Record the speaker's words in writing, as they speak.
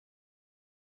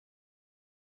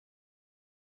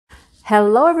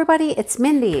Hello everybody, it's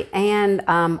Mindy, and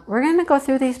we're going to go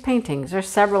through these paintings. There's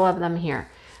several of them here.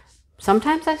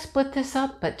 Sometimes I split this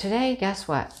up, but today, guess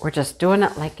what? We're just doing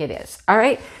it like it is. All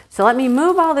right, so let me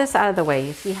move all this out of the way.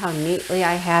 You see how neatly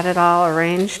I had it all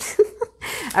arranged?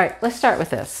 All right, let's start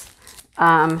with this.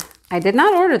 I did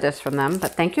not order this from them,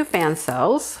 but thank you,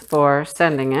 Fansells, for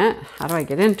sending it. How do I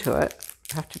get into it?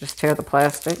 I have to just tear the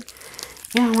plastic.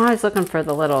 Yeah, I'm always looking for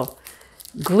the little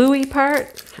gluey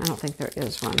part. I don't think there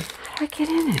is one. How do I get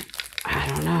in it? I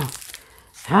don't know.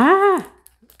 Ah,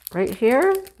 right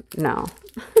here? No.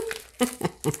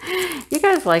 You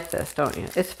guys like this, don't you?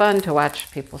 It's fun to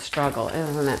watch people struggle,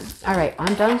 isn't it? All right,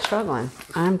 I'm done struggling.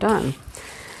 I'm done.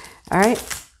 All right.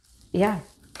 Yeah.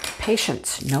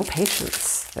 Patience. No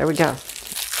patience. There we go.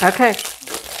 Okay.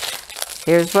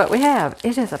 Here's what we have.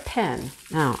 It is a pen.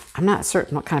 Now, I'm not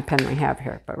certain what kind of pen we have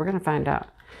here, but we're going to find out.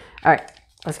 All right.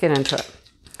 Let's get into it.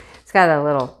 It's got a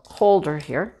little holder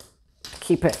here to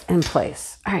keep it in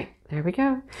place. All right. There we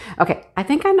go. Okay. I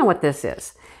think I know what this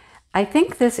is. I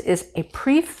think this is a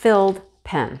pre-filled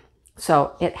pen.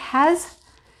 So it has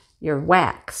your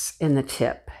wax in the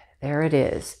tip. There it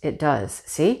is. It does.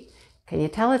 See? Can you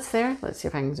tell it's there? Let's see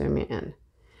if I can zoom you in.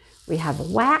 We have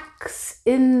wax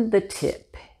in the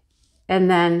tip. And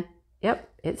then, yep,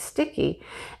 it's sticky.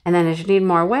 And then as you need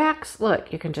more wax,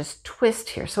 look, you can just twist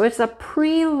here. So it's a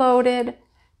preloaded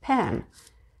pen.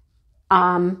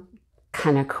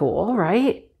 Kind of cool,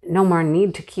 right? No more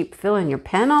need to keep filling your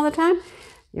pen all the time.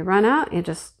 You run out, you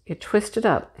twist it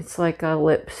up. It's like a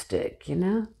lipstick, you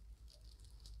know?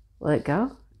 Will it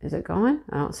go? Is it going?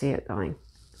 I don't see it going.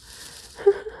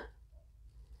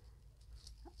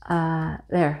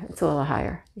 There, it's a little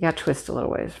higher. You gotta twist a little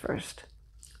ways first.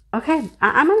 Okay,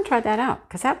 I'm gonna try that out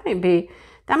because that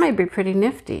might be pretty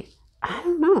nifty. I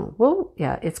don't know. Well,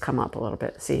 yeah, it's come up a little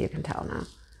bit. See, you can tell now.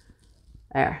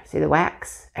 There, see the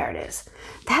wax? There it is.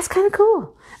 That's kind of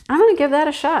cool. I'm going to give that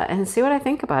a shot and see what I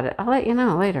think about it. I'll let you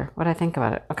know later what I think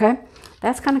about it, okay?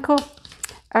 That's kind of cool.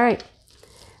 All right.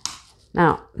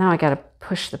 Now I got to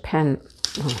push the pen.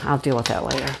 Oh, I'll deal with that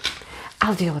later.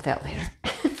 I'll deal with that later.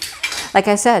 Like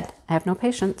I said, I have no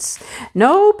patience.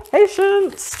 No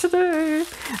patience today.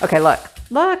 Okay,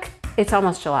 look. It's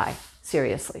almost July.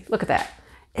 Seriously, look at that.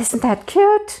 Isn't that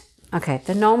cute? Okay,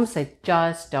 the gnomes, they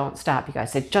just don't stop, you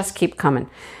guys. They just keep coming.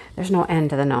 There's no end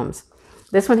to the gnomes.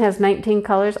 This one has 19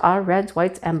 colors, all reds,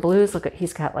 whites, and blues. Look at,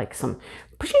 he's got like some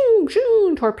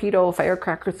torpedo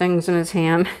firecracker things in his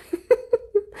hand.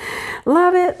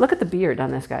 Love it. Look at the beard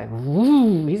on this guy.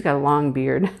 Ooh, he's got a long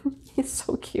beard. He's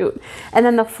so cute. And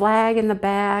then the flag in the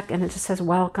back, and it just says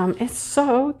welcome. It's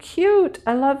so cute.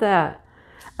 I love that.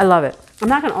 I love it. I'm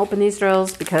not going to open these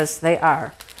drills because they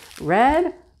are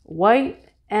red, white,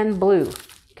 and blue.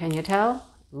 Can you tell?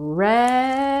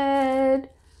 Red,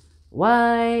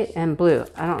 white, and blue.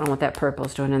 I don't know what that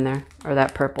purple's doing in there, or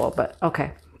that purple, but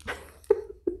okay.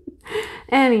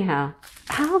 Anyhow,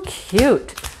 how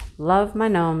cute. Love my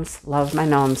gnomes, love my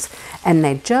gnomes. And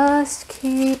they just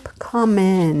keep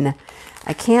coming.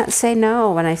 I can't say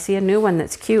no when I see a new one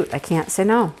that's cute. I can't say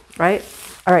no, right?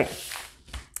 All right.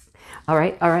 All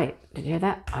right, all right. Did you hear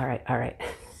that? All right, all right.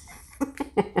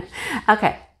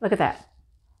 Okay, look at that.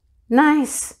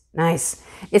 Nice, nice.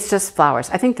 It's just flowers.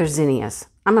 I think they're zinnias.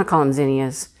 I'm going to call them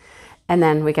zinnias. And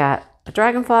then we got a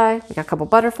dragonfly. We got a couple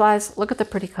butterflies. Look at the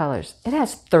pretty colors. It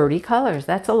has 30 colors.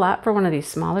 That's a lot for one of these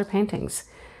smaller paintings.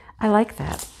 I like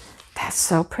that. That's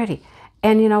so pretty.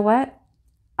 And you know what?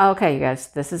 Okay, you guys,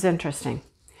 this is interesting.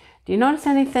 Do you notice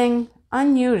anything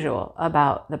unusual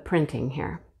about the printing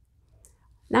here?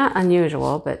 Not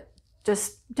unusual, but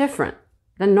just different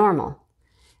than normal.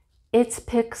 It's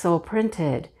pixel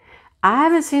printed. I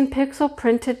haven't seen pixel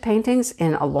printed paintings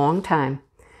in a long time,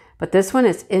 but this one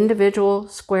is individual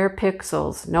square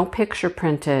pixels, no picture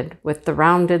printed with the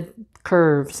rounded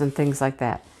curves and things like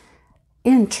that.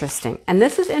 Interesting. And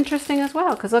this is interesting as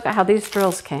well, because look at how these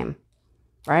drills came,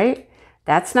 right?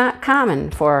 That's not common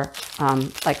for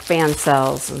like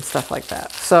Fansells and stuff like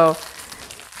that. So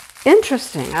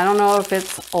interesting. I don't know if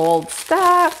it's old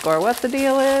stock or what the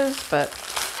deal is, but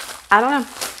I don't know.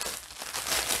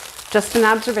 Just an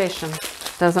observation.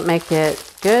 Doesn't make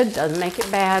it good, doesn't make it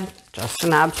bad, just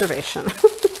an observation.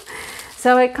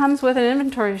 So it comes with an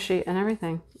inventory sheet and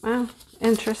everything. Wow,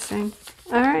 interesting.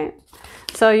 All right.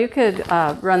 So you could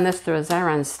run this through a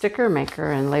Xyron sticker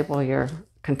maker and label your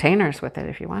containers with it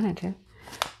if you wanted to.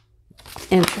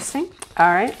 Interesting.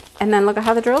 All right. And then look at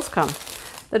how the drills come.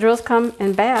 The drills come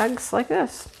in bags like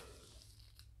this.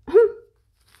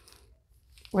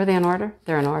 Were they in order?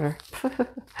 They're in order.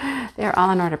 They're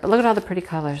all in order. But look at all the pretty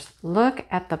colors. Look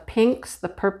at the pinks, the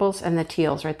purples, and the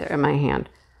teals right there in my hand.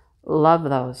 Love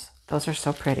those. Those are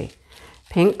so pretty.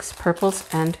 Pinks, purples,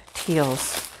 and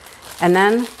teals. And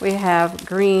then we have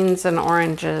greens and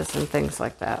oranges and things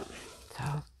like that. So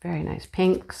very nice.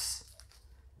 Pinks.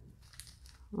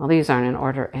 Well, these aren't in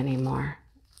order anymore.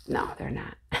 No, they're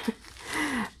not.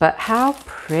 But how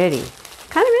pretty.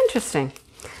 Kind of interesting.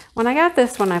 When I got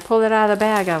this, when I pulled it out of the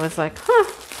bag, I was like, huh.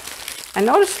 I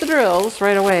noticed the drills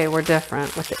right away were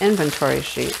different with the inventory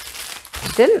sheet. I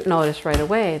didn't notice right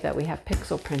away that we have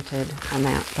pixel printed on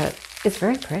that, but it's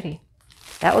very pretty.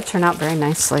 That will turn out very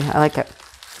nicely. I like it.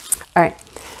 All right.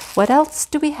 What else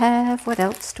do we have? What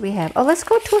else do we have? Oh, let's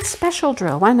go to a special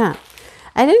drill. Why not?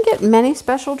 I didn't get many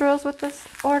special drills with this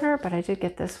order, but I did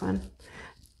get this one.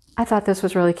 I thought this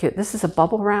was really cute. This is a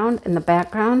bubble round in the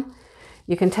background.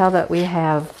 You can tell that we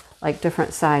have like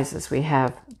different sizes. We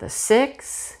have the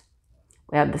 6,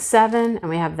 we have the 7, and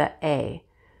we have the A.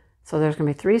 So there's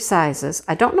going to be 3 sizes.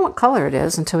 I don't know what color it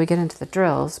is until we get into the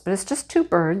drills, but it's just 2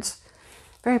 birds.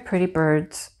 Very pretty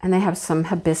birds. And they have some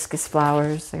hibiscus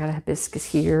flowers. They got a hibiscus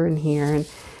here and here. And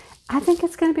I think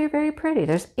it's going to be very pretty.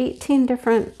 There's 18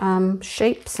 different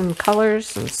shapes and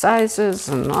colors and sizes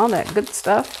and all that good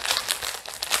stuff.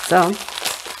 So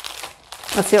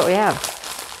let's see what we have.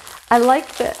 I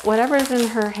like that whatever is in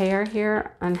her hair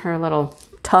here on her little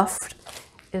tuft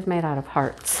is made out of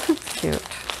hearts. Cute.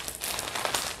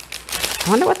 I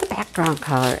wonder what the background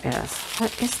color is.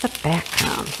 What is the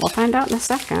background? We'll find out in a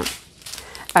second.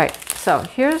 All right, so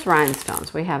here's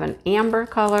rhinestones. We have an amber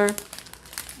color,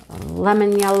 a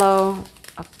lemon yellow,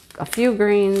 a few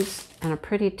greens, and a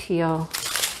pretty teal.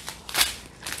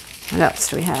 What else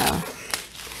do we have?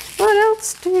 What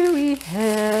else do we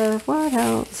have? What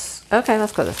else? Okay,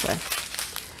 let's go this way.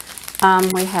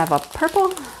 We have a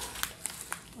purple,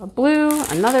 a blue,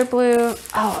 another blue.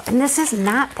 Oh, and this is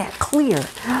not that clear.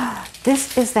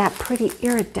 This is that pretty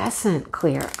iridescent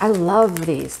clear. I love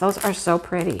these. Those are so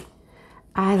pretty.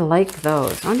 I like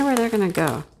those. I wonder where they're going to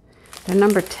go. They're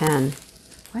number 10.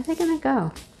 Where are they going to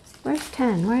go? Where's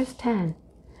 10? Where's 10?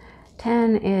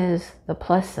 10 is the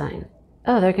plus sign.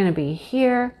 Oh, they're going to be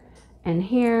here and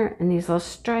here and these little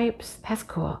stripes. That's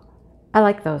cool. I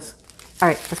like those. All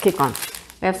right, let's keep going.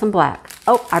 We have some black.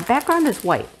 Oh, our background is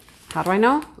white. How do I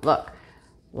know? Look,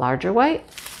 larger white,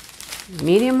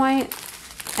 medium white,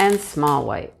 and small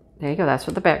white. There you go. That's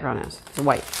what the background is. It's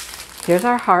white. Here's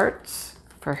our hearts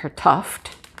for her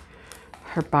tuft,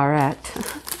 her barrette.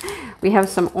 We have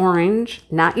some orange,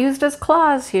 not used as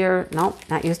claws here. Nope,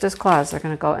 not used as claws. They're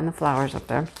going to go in the flowers up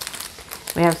there.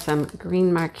 We have some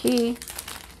green marquee.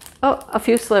 Oh, a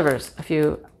few slivers, a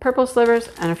few purple slivers,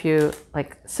 and a few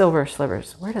like silver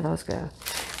slivers. Where do those go?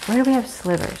 Where do we have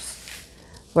slivers?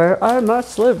 Where are my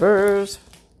slivers?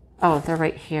 Oh, they're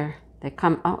right here. They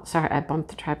come, oh, sorry, I bumped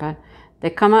the tripod.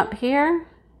 They come up here.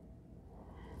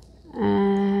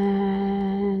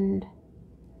 And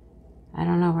I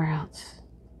don't know where else.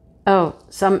 Oh,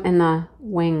 some in the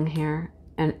wing here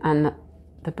and on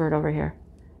the bird over here.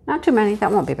 Not too many.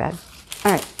 That won't be bad.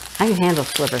 All right. I can handle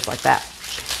slivers like that.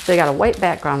 So you got a white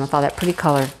background with all that pretty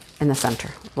color in the center.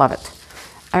 Love it.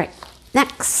 All right.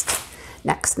 Next.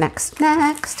 Next, next,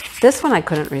 next. This one I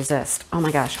couldn't resist. Oh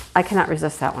my gosh. I cannot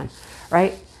resist that one.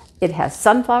 Right? It has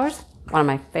sunflowers, one of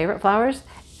my favorite flowers.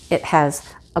 It has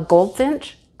a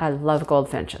goldfinch. I love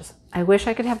goldfinches. I wish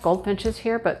I could have goldfinches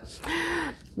here, but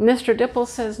Mr. Dipple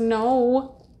says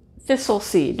no thistle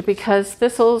seed because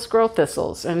thistles grow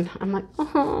thistles. And I'm like,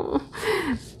 oh.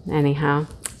 Anyhow,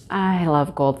 I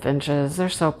love goldfinches. They're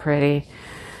so pretty.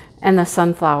 And the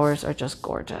sunflowers are just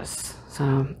gorgeous. So,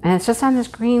 and it's just on this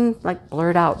green, like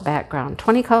blurred out background.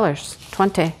 20 colors.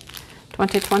 20.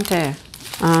 20, 20.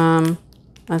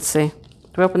 Let's see. Do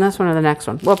we open this one or the next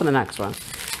one? We'll open the next one.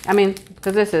 I mean,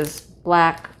 because this is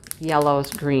black,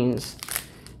 yellows, greens.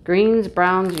 Greens,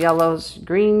 browns, yellows,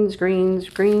 greens, greens,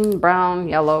 green, brown,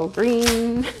 yellow,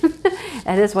 green.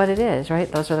 That is what it is,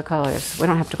 right? Those are the colors. We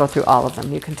don't have to go through all of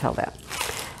them. You can tell that.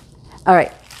 All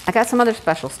right. I got some other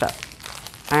special stuff.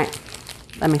 All right.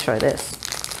 Let me show you this.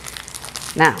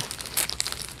 Now,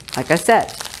 like I said,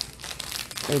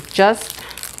 they just,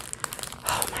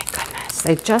 oh my goodness,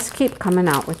 they just keep coming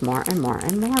out with more and more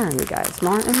and more, you guys,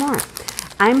 more and more.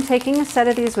 I'm taking a set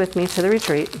of these with me to the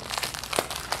retreat.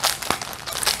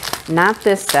 Not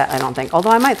this set, I don't think, although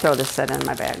I might throw this set in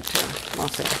my bag too. We'll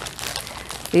see.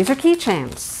 These are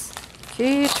keychains.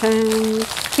 Keychains.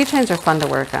 Keychains are fun to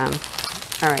work on.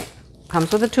 All right.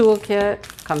 Comes with a toolkit,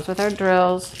 comes with our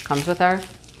drills, comes with our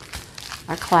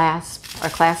clasp, our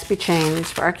claspy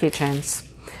chains for our keychains.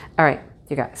 All right,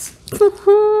 you guys.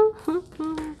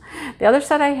 The other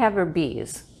set I have are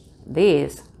bees.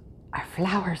 These are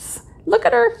flowers. Look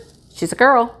at her. She's a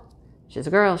girl. She's a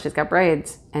girl. She's got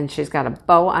braids, and she's got a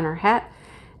bow on her hat,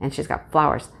 and she's got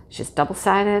flowers. She's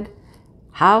double-sided.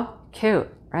 How cute,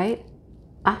 right?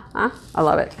 I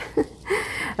love it.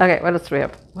 Okay, what else do we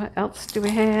have? What else do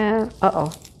we have?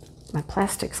 Uh-oh, my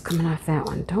plastic's coming off that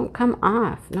one. Don't come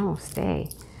off. No, stay.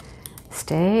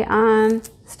 Stay on.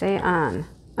 Stay on.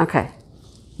 Okay,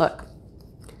 look.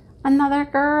 Another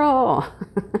girl.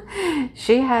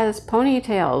 She has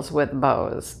ponytails with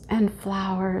bows and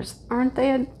flowers. Aren't they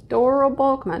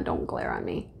adorable? Come on, don't glare on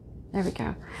me. There we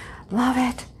go. Love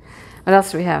it. What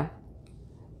else do we have?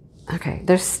 Okay,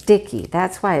 they're sticky.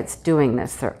 That's why it's doing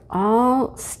this. They're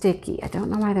all sticky. I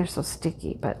don't know why they're so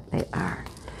sticky, but they are.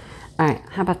 All right,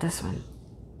 how about this one?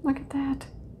 Look at that.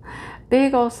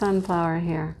 Big old sunflower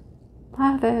here.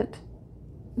 Love it.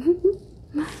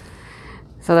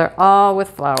 So they're all with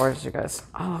flowers, you guys.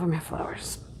 All over my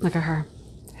flowers. Look at her.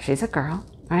 She's a girl,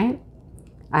 right?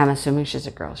 I'm assuming she's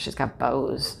a girl. She's got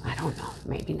bows. I don't know.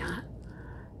 Maybe not.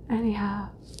 Anyhow,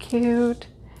 cute.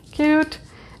 Cute.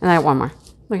 And I have one more.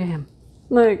 Look at him.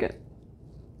 Look at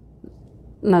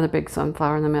another big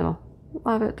sunflower in the middle.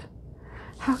 Love it.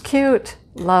 How cute.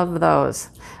 Love those.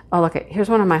 Oh, look, here's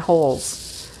one of my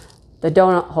holes. The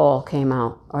donut hole came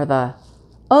out. Or the,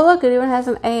 oh, look, it even has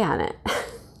an A on it.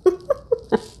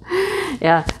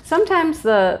 Yeah, sometimes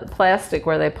the plastic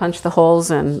where they punch the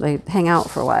holes in, they hang out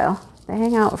for a while. They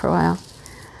hang out for a while.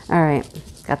 All right,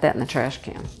 got that in the trash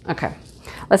can. Okay,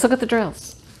 let's look at the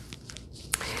drills.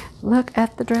 Look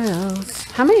at the drills.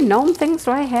 How many gnome things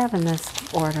do I have in this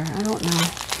order? I don't know.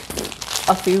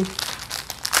 A few.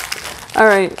 All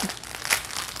right.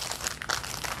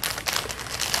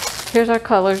 Here's our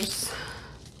colors.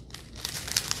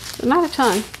 Not a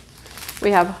ton.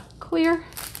 We have clear,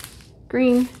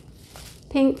 green,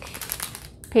 pink,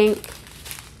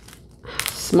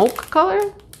 smoke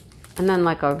color, and then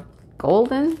like a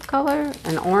golden color,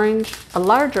 an orange, a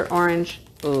larger orange.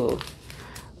 Ooh,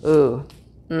 ooh.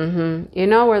 You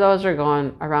know where those are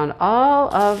going? Around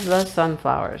all of the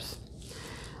sunflowers.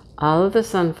 All of the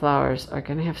sunflowers are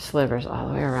going to have slivers all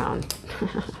the way around.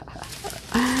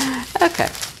 Okay,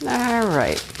 all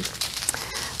right.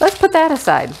 Let's put that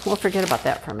aside. We'll forget about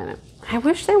that for a minute. I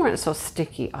wish they weren't so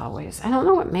sticky always. I don't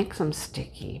know what makes them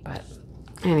sticky, but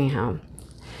anyhow.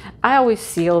 I always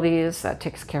seal these. That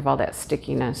takes care of all that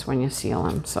stickiness when you seal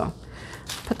them. So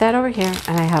put that over here,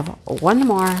 and I have one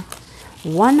more,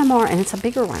 and it's a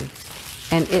bigger one.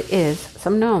 And it is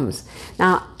some gnomes.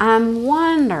 Now, I'm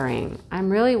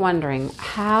really wondering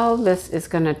how this is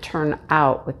going to turn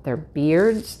out with their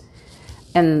beards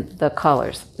and the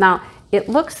colors. Now, it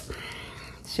looks,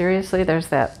 seriously, there's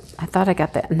that, I thought I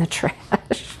got that in the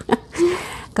trash.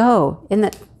 Go, in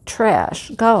the trash,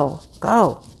 go.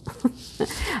 All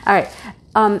right,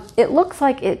 it looks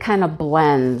like it kind of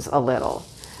blends a little,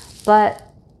 but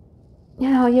you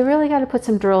know, you really got to put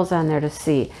some drills on there to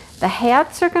see. The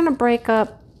hats are going to break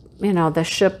up, you know, the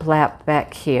shiplap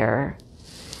back here.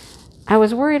 I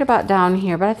was worried about down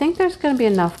here, but I think there's going to be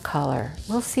enough color.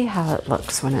 We'll see how it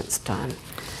looks when it's done.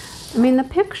 I mean, the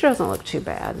picture doesn't look too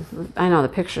bad. I know the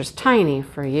picture's tiny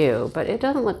for you, but it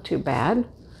doesn't look too bad.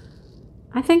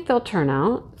 I think they'll turn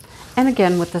out. And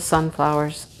again, with the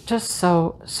sunflowers, just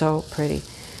so pretty.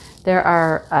 There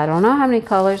are, I don't know how many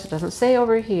colors. It doesn't say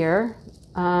over here.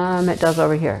 It does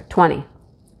over here. 20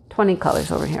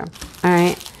 colors over here. All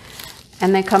right.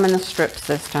 And they come in the strips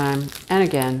this time. And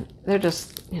again, they're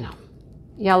just, you know,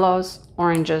 yellows,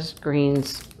 oranges,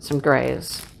 greens, some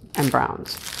grays, and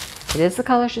browns. It is the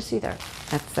colors you see there.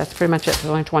 That's pretty much it. There's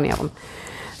only 20 of them.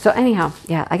 So anyhow,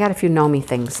 yeah, I got a few gnomey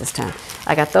things this time.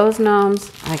 I got those gnomes.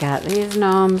 I got these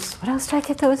gnomes. What else did I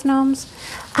get those gnomes?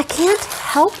 I can't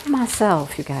help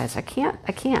myself, you guys. I can't.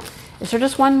 Is there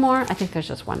just one more? I think there's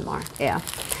just one more. Yeah.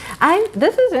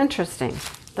 This is interesting.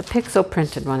 The pixel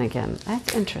printed one again.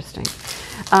 That's interesting.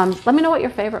 Let me know what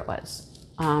your favorite was.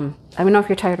 Let me know if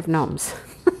you're tired of gnomes.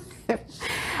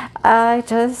 I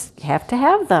just have to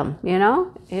have them, you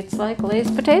know? It's like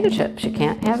Lay's potato chips. You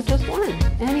can't have just one.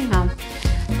 Anyhow,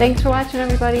 thanks for watching,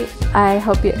 everybody. I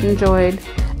hope you enjoyed.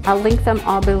 I'll link them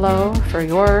all below for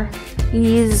your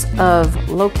ease of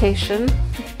location.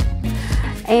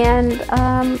 And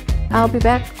I'll be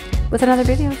back with another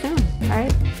video soon. All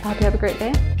right? I hope you have a great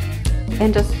day.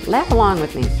 And just laugh along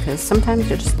with me, because sometimes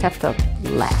you just have to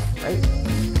laugh,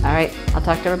 right? All right. I'll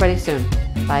talk to everybody soon.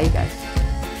 Bye, you guys.